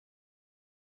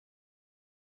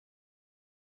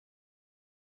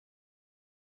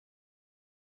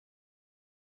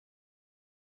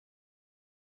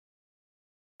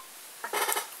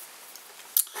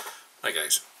Hi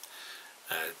guys,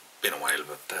 been a while,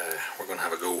 but we're going to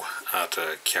have a go at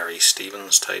a Carrie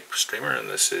Stevens type streamer, and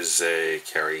this is a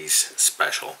Carrie's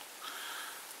special.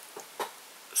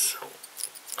 So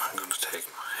I'm going to take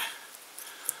my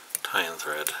tie-in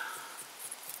thread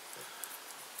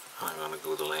and I'm going to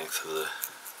go the length of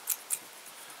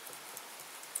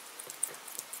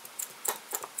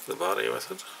the body with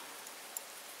it.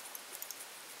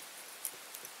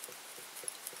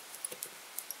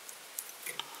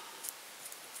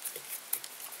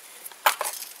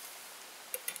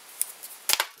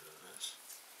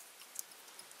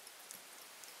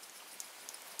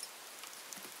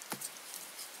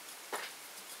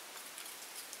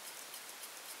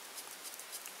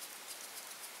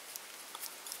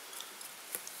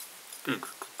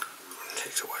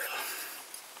 Takes a while.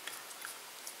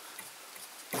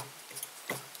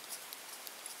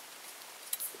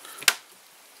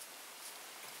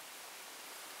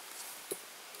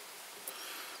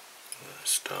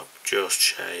 Stop just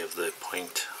shy of the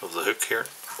point of the hook here.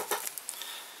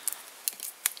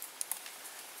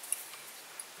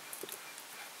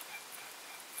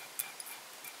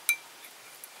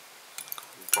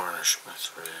 Varnish my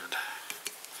thread.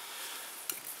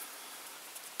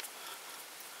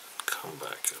 Come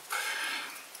back up.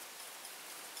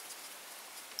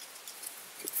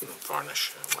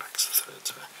 Varnish, wax the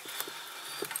threads.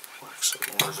 Wax some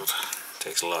more of it.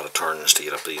 Takes a lot of turns to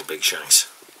get up these big shanks.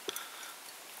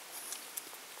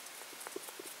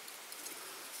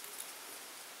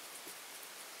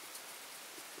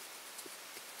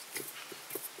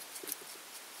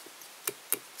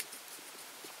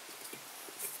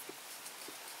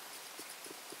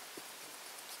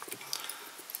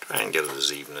 Try and get it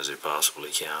as even as you possibly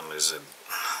can. It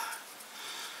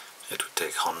would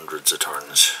take hundreds of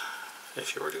turns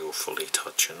if you were to go fully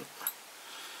touching.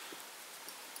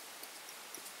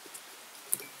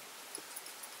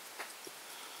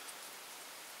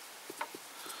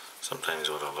 Sometimes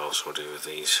what I'll also do with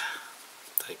these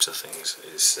types of things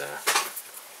is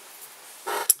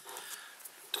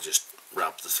to just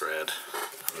wrap the thread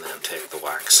and then take the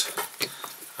wax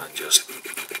and just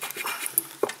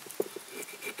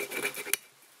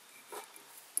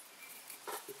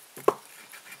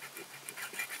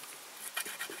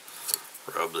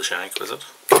rub the shank with it,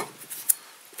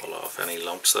 pull off any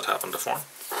lumps that happen to form.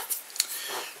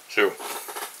 So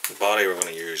the body, we're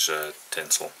going to use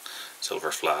tinsel,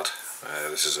 silver flat.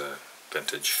 This is a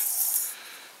vintage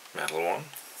metal one.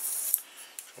 It's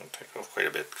going to take off quite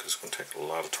a bit because it's going to take a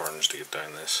lot of turns to get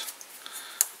down this.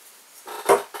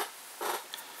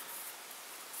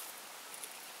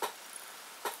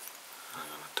 I'm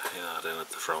going to tie that in at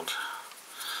the front.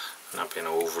 I'm not being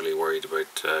overly worried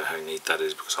about how neat that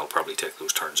is because I'll probably take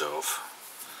those turns off.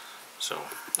 So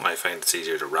I find it's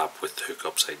easier to wrap with the hook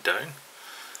upside down.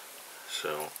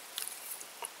 So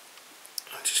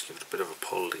I'll just give it a bit of a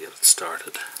pull to get it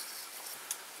started.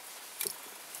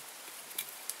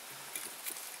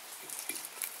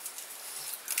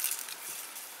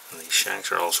 And these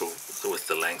shanks are also, with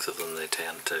the length of them, they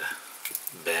tend to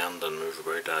bend and move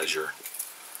about as you're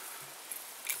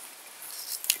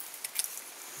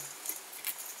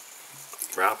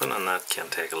wrapping, and that can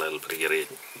take a little bit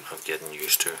of getting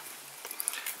used to.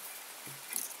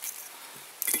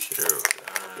 So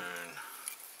down,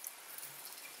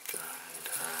 down,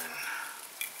 down.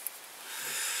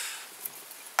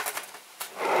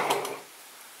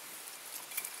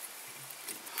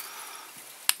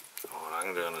 What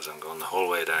I'm doing is I'm going the whole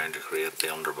way down to create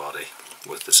the underbody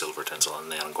with the silver tinsel, and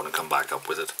then I'm going to come back up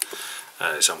with it.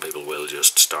 Some people will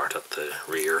just start at the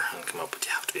rear and come up, but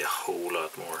you have to be a whole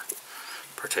lot more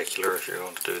particular if you're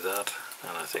going to do that.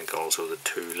 And I think also the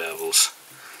two levels,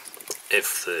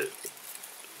 if the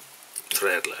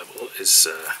thread level is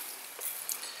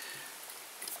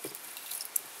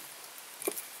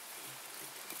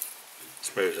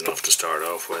smooth enough to start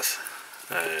off with,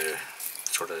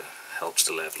 sort of helps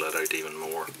to level it out even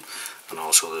more. And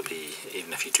also there'll be,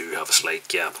 even if you do have a slight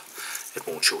gap, it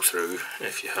won't show through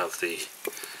if you have the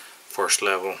first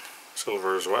level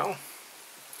silver as well.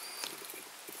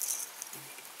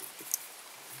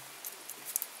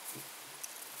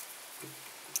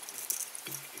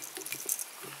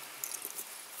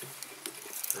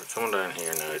 We're coming down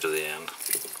here now to the end.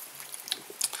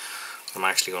 What I'm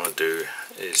actually going to do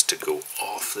is to go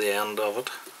off the end of it,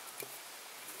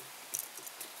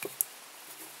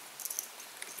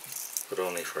 but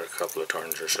only for a couple of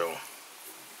turns or so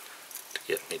to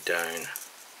get me down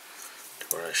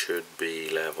to where I should be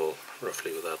level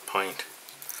roughly with that point,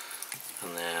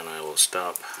 and then I will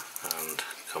stop and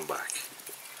come back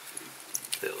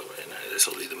the other way. Now this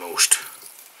will be the most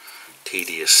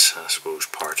tedious, I suppose,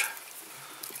 part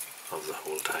of the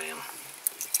whole tie-in.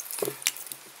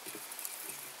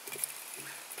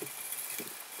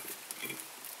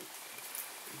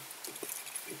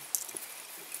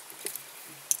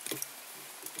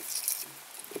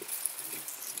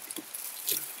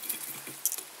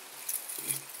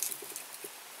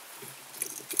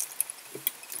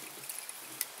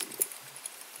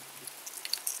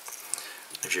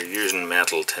 If you're using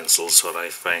metal tinsels, what I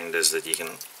find is that you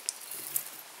can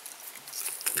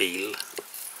feel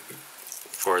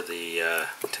for the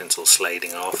tinsel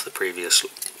sliding off the previous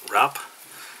wrap.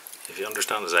 If you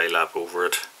understand, as I lap over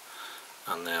it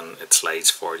and then it slides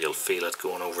forward, you'll feel it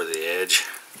going over the edge,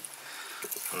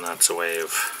 and that's a way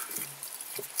of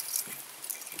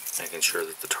making sure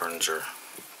that the turns are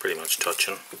pretty much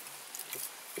touching.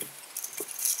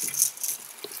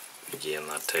 Again,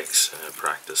 that takes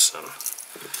practice and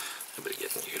a bit of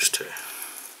getting used to.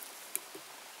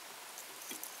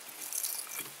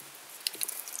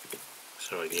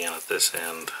 So again, at this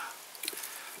end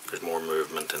there's more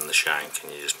movement in the shank,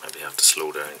 and you just maybe have to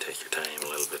slow down, take your time a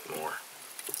little bit more.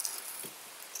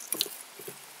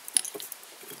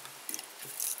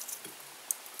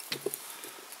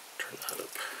 Turn that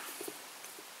up.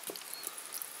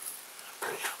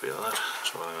 Pretty happy with that.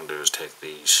 So what I'm going to do is take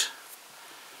these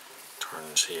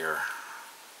turns here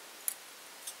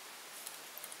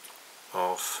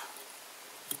off.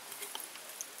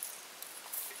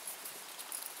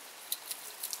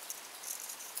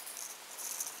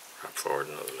 Wrap forward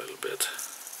another little bit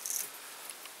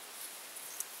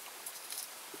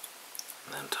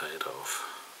and then tie it off.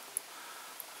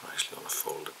 I'm actually going to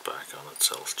fold it back on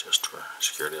itself just for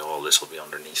security. All this will be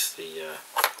underneath the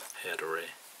head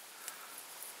array.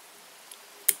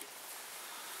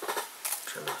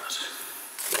 Trim that.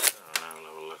 So now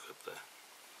we'll have a look at the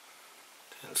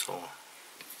tinsel.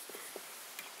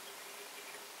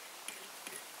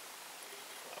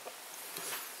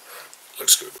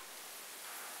 Looks good.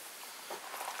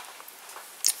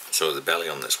 So the belly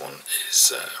on this one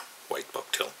is white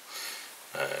bucktail.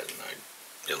 Now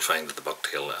you'll find that the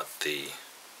bucktail at the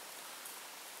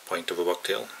point of a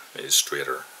bucktail is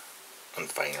straighter and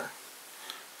finer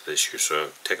for this use. So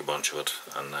take a bunch of it,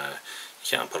 and you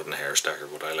can't put it in a hair stacker.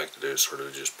 What I like to do is sort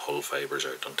of just pull fibres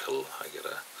out until I get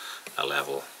a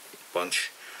level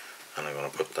bunch, and I'm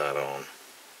going to put that on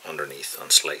underneath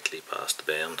and slightly past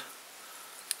the bend.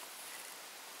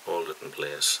 Hold it in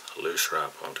place, a loose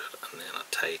wrap onto it, and then a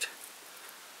tight.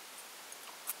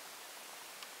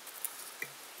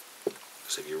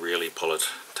 Because if you really pull it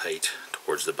tight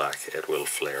towards the back, it will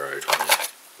flare out on you.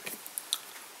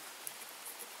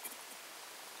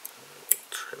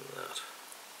 Trim that.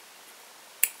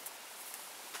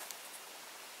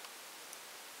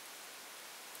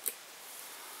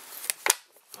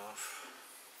 Off.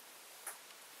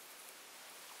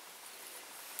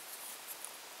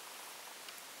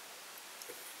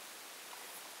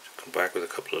 Come back with a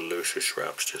couple of loosish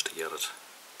wraps just to get it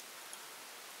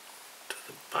to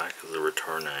the back of the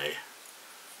return eye,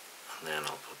 and then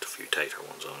I'll put a few tighter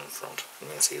ones on in front,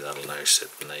 and then see that'll now sit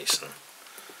nice and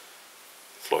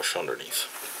flush underneath.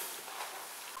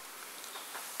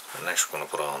 And next we're going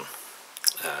to put on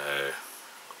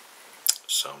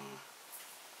some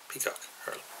peacock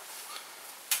herl.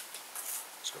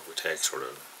 So if we take sort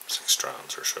of 6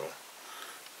 strands or so,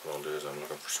 what I'll do is I'm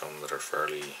looking for some that are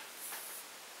fairly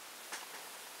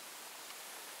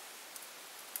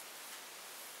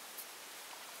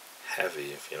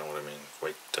heavy, if you know what I mean,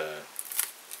 quite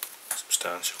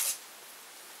substantial.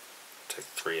 Take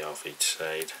 3 off each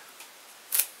side.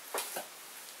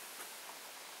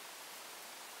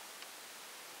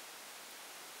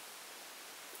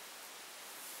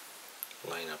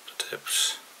 Line up the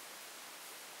tips.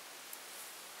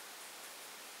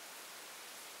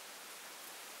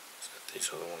 Set these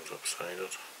other ones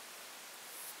up-sided.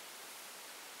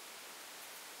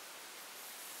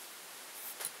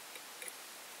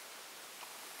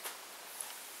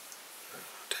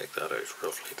 Take that out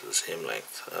roughly to the same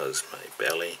length as my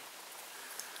belly,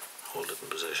 hold it in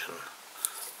position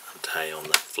and tie on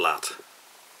the flat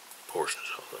portions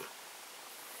of them.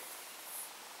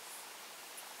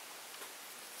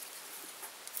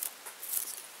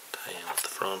 Tie in at the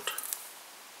front,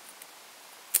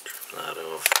 trim that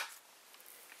off,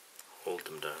 hold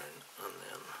them down and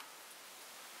then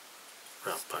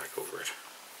wrap back over it.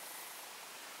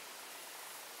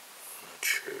 That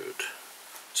should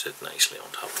sit nicely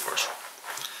on top of us.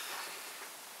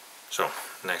 So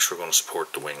next we're going to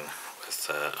support the wing with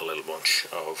a little bunch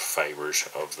of fibres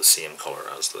of the same colour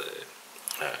as the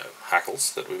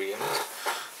hackles that we begin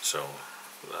with. So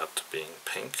that being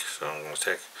pink, so I'm going to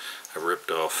take, I've ripped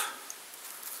off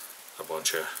a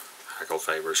bunch of hackle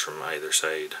fibres from either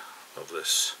side of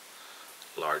this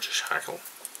largish hackle.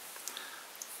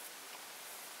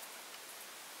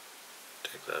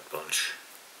 Take that bunch,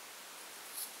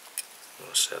 I'm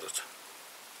going to set it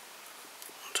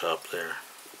on top there.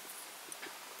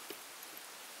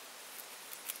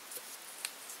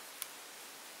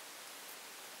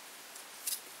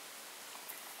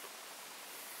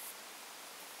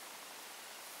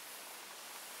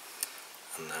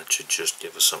 And that should just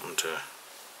give us something to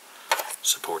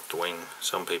support the wing.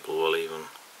 Some people will even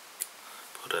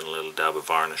put in a little dab of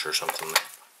varnish or something there.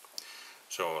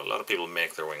 So a lot of people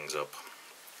make their wings up,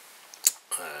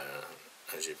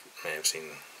 as you may have seen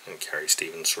in Carrie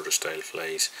Stevens sort of style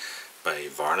fillets, by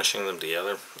varnishing them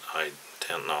together. I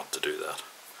tend not to do that.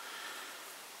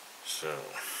 So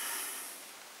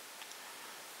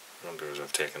what I'm going to do is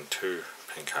I've taken 2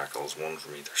 pink hackles, one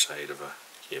from either side of a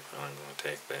cape, and I'm going to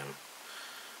take them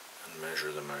and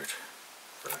measure them out.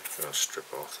 But I'm going to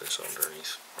strip off this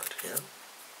underneath part here,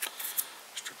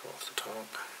 strip off the top.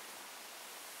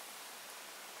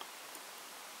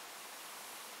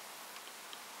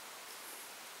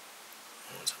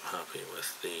 Once I'm happy with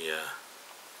the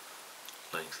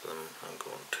length of them, I'm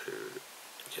going to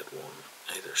get one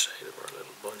either side of our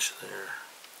little bunch there.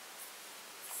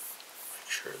 Make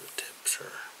sure the tips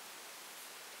are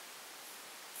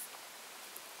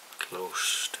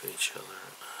close to each other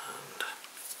and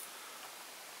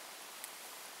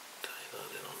tie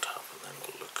that in on top, and then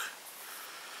we'll look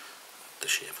at the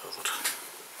shape of it.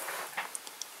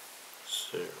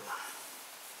 So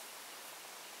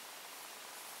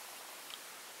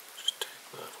just take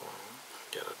that one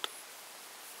and get it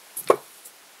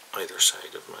either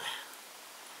side of my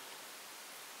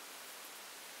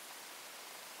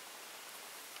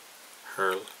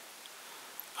herl.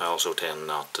 I also tend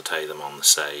not to tie them on the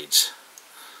sides,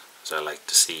 as I like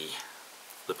to see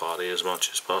the body as much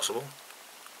as possible.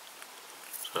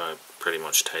 So I pretty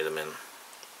much tie them in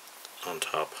on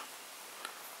top.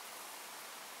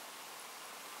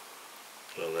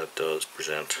 So that does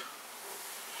present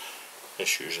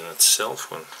issues in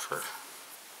itself when for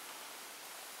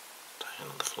tying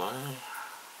on the fly.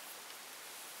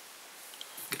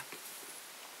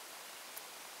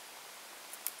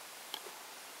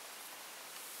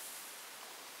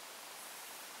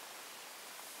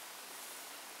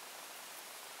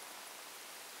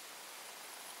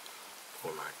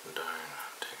 Pull them down,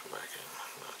 take them back in.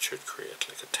 That should create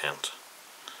like a tent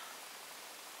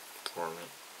for me.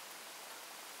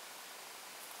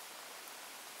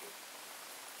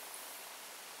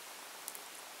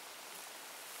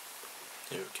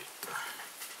 Okay.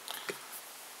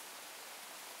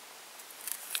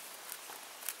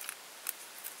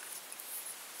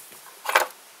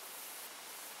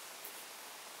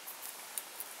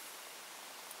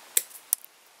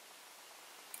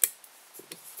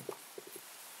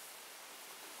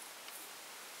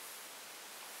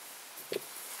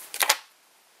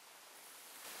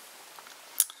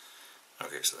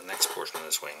 Okay, so the next portion of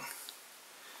this wing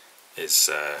is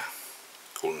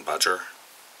golden badger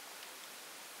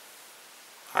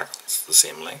hackle. It's the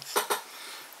same length.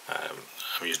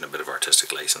 I'm using a bit of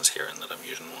artistic license here in that I'm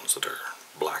using ones that are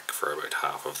black for about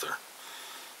half of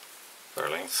their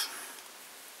length.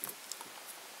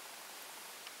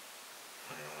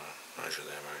 I'm going to measure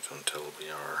them out until we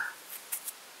are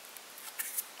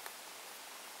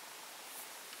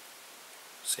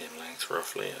same length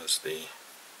roughly as the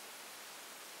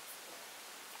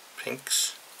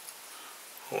pinks.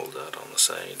 Hold that on the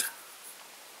side,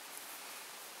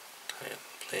 tie it in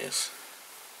place,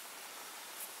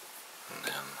 and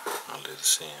then I'll do the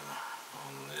same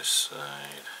on this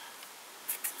side.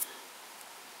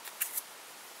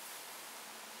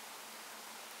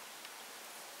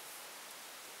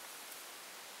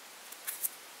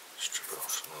 Strip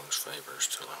off some of those fibres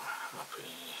till I'm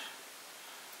happy.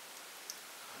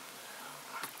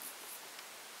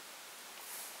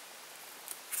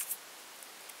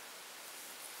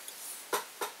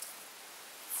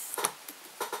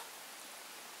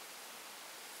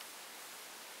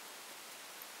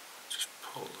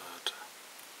 Pull that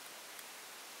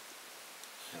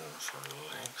in for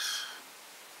length,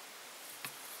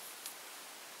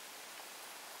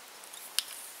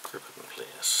 grip it in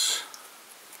place,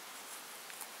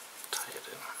 tie it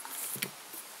in.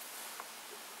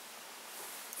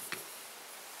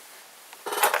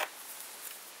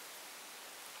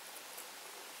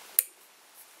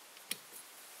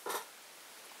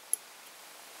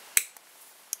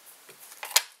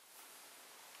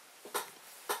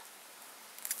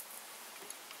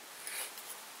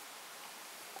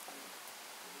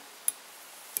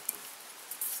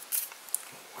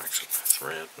 Wax it with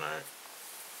thread now,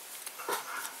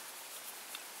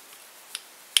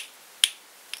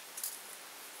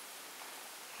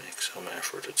 make some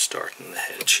effort at starting the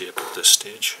head shape at this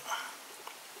stage.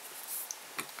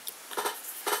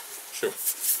 So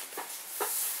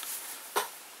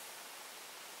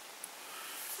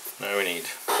now we need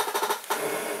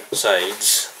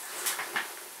sides.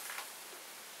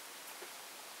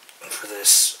 For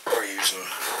this we're using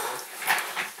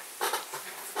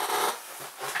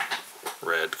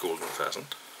red golden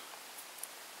pheasant.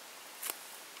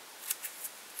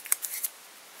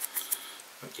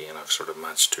 Again, I've sort of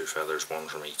matched two feathers, one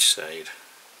from each side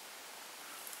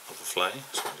of the fly,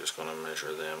 so I'm just going to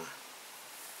measure them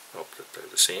up that they're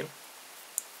the same.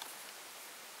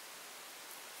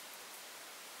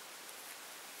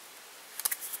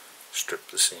 Strip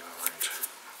the same amount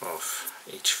of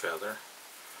each feather,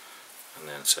 and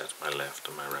then set my left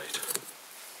and my right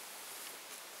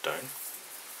down.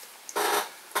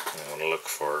 I want to look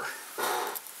for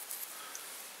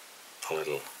a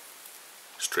little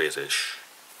straightish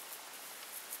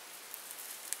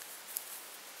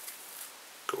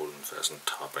golden pheasant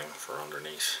topping for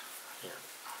underneath here.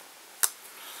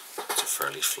 It's a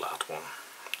fairly flat one.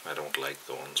 I don't like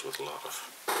the ones with a lot of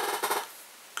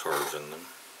curve in them.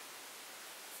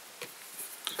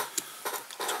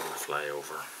 I'll turn the fly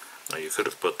over. Now you could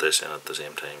have put this in at the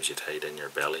same time as you tied in your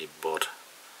belly, but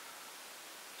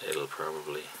it'll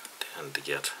probably tend to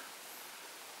get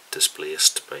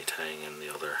displaced by tying in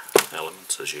the other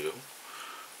elements as you go.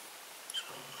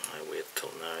 So I wait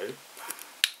till now,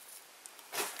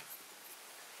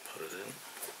 put it in.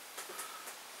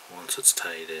 Once it's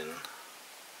tied in,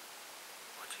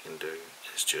 what you can do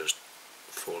is just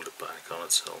fold it back on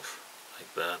itself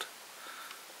like that,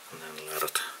 and then let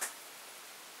it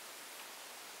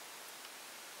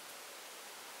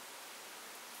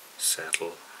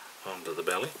settle onto the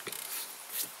belly.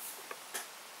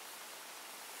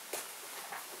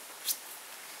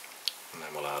 And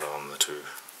then we'll add on the two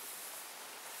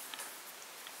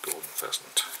golden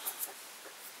pheasant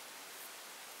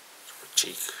for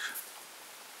cheek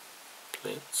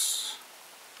plates.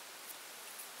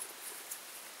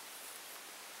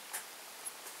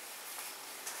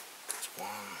 There's one.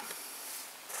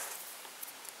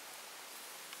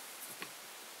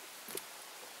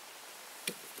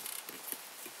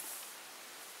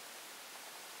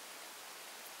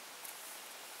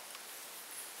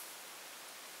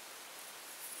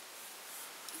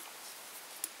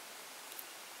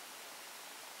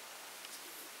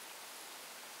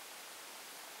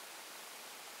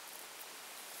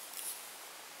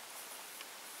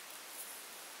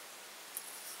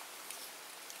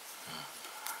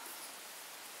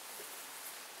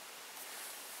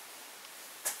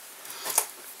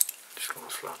 Just going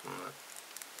to flatten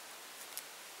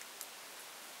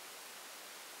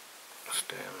the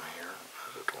stem here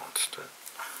as it wants to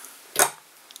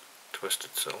twist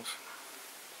itself.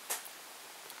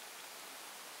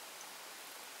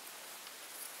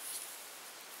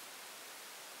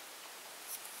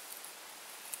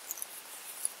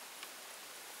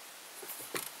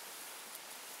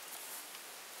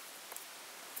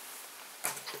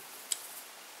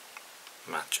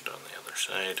 Match it on the other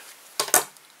side.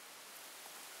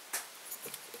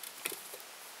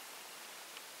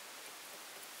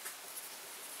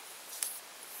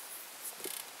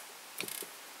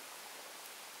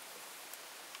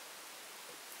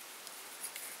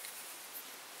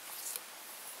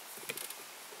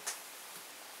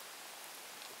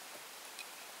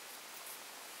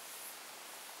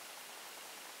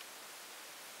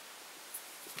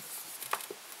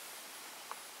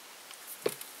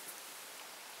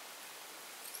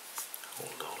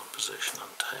 Hold all in position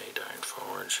and tie down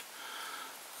forwards.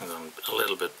 I'm going a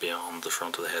little bit beyond the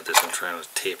front of the head. I'm trying to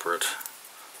taper it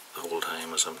the whole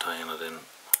time as I'm tying it in.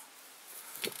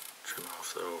 Trim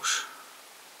off those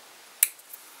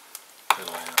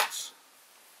little ends.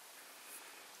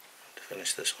 To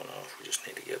finish this one off, we just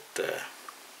need to get a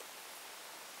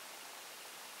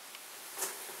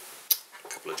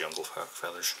couple of jungle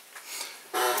feathers.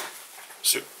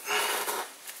 So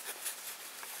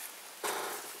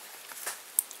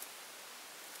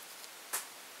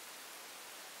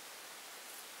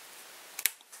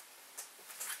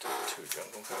two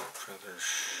jungle feathers.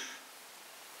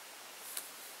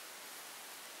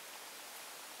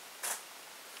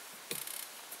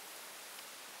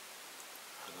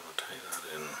 I'm going to tie that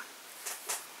in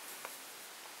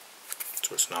so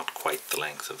it's not quite the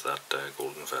length of that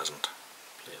golden pheasant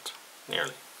plate.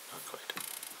 Nearly, not quite.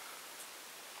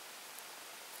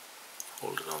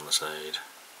 Hold it on the side,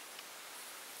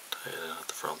 tie it in at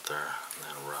the front there, and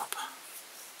then wrap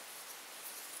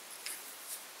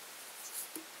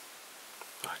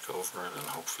back over it, and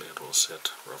hopefully it will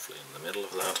sit roughly in the middle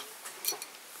of that.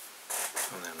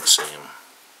 And then the same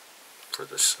for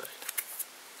this side.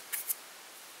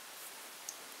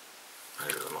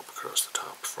 Measure them up across the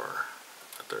top for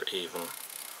that they're even.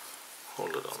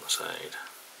 Hold it on the side.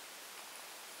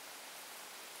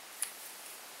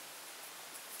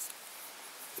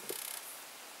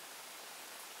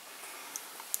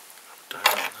 Down,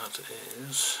 that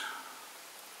is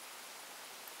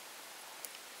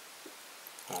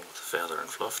all of the feather and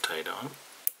fluff tied on.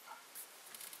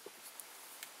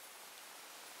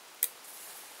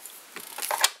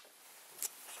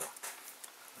 So,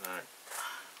 now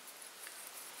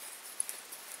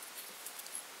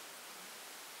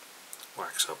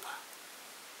wax up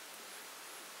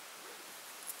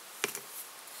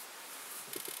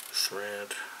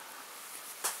thread.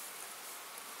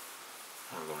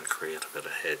 I'm going to create a bit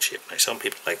of head shape. Now some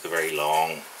people like the very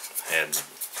long heads.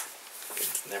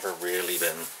 It's never really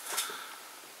been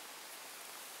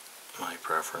my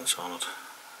preference on it,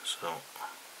 so I'm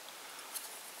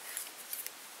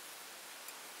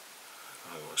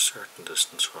going to go a certain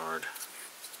distance forward.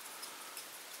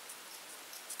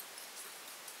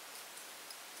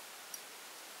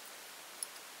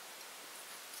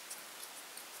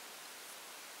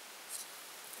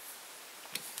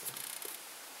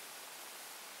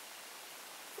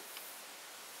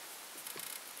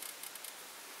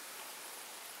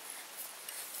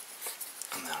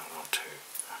 And then I'm going to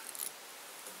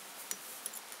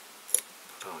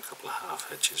put on a couple of half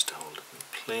hitches to hold it in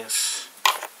place.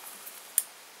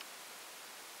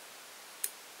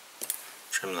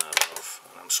 Trim that off,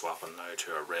 and I'm swapping now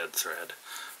to a red thread,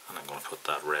 and I'm going to put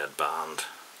that red band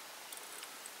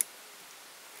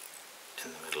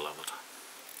in the middle of it.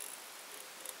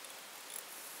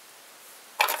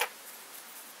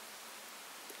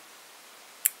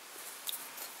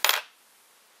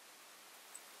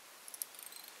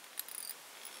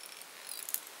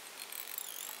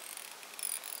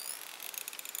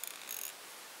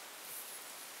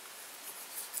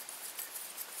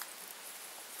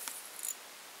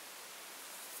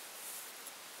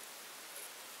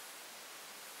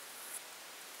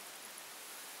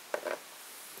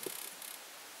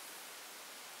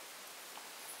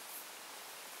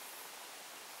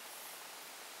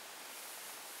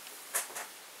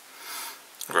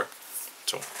 Okay,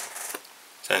 so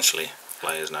essentially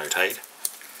fly is now tied.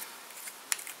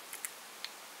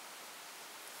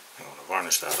 I'm going to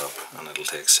varnish that up, and it'll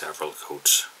take several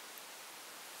coats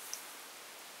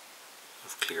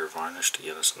of clear varnish to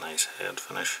get us a nice head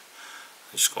finish.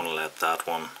 I'm just going to let that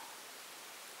one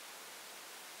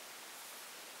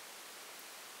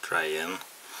dry in,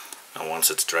 and once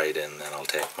it's dried in, then I'll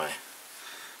take my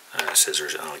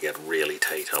scissors and I'll get really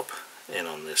tight up in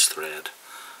on this thread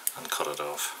and cut it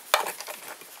off.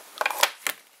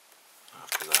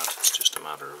 After that, it's just a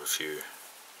matter of a few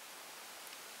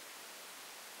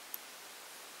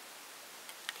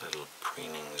little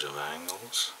preenings of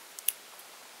angles.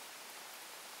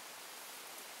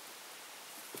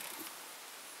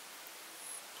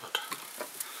 But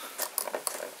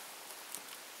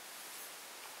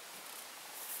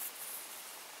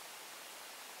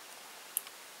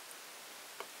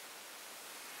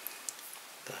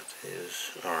that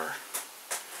is our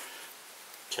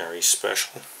Carrie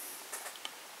special,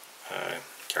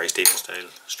 Carrie Stevens style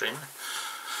streamer.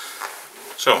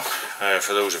 So,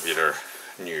 for those of you that are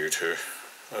new to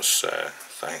us,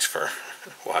 thanks for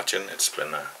watching. It's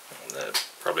been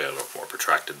probably a lot more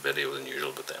protracted video than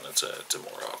usual, but then it's a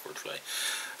more awkward fly.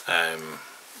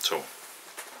 So,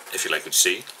 if you like what you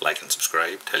see, like and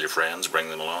subscribe, tell your friends, bring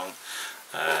them along,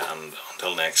 and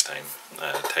until next time,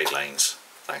 tight lines.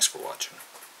 Thanks for watching.